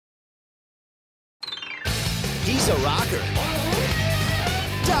He's a rocker.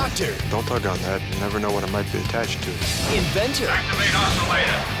 Doctor. Don't tug on that. You never know what it might be attached to. Inventor. Activate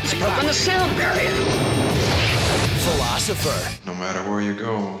oscillator. It's broken the sound barrier. Philosopher. No matter where you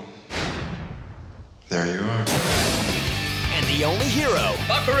go, there you are. And the only hero.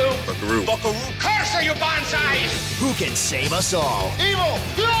 Buckaroo. Buckaroo. Buckaroo. Curse you, Banzai! Who can save us all. Evil!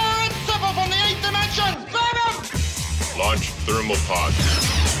 Pure and simple from the 8th dimension! Venom! Launch thermal pod.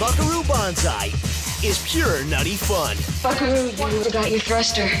 Buckaroo Banzai is pure nutty fun. Buckaroo, you forgot your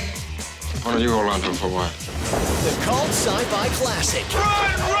thruster. Why don't you hold on to it for a while? The cult sci-fi classic.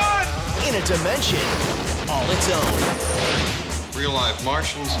 Run, run! In a dimension all its own. Real-life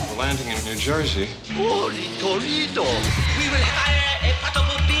Martians were landing in New Jersey. Holy Toledo! We will fire a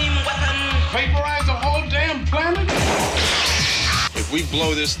portable beam weapon! Vaporize the whole damn planet? If we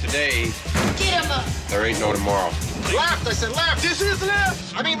blow this today, Get him up! there ain't no tomorrow. Left! I said left! This is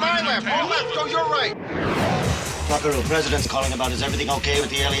left! I mean my left! Your left! Go your right! Buckaroo, President's calling about is everything okay with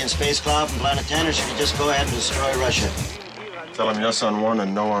the alien space cloud from Planet 10, or should he just go ahead and destroy Russia? Tell him yes on one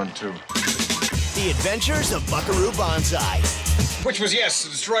and no on two. The Adventures of Buckaroo Banzai. Which was yes,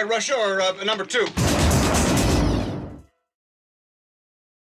 destroy Russia or number 2?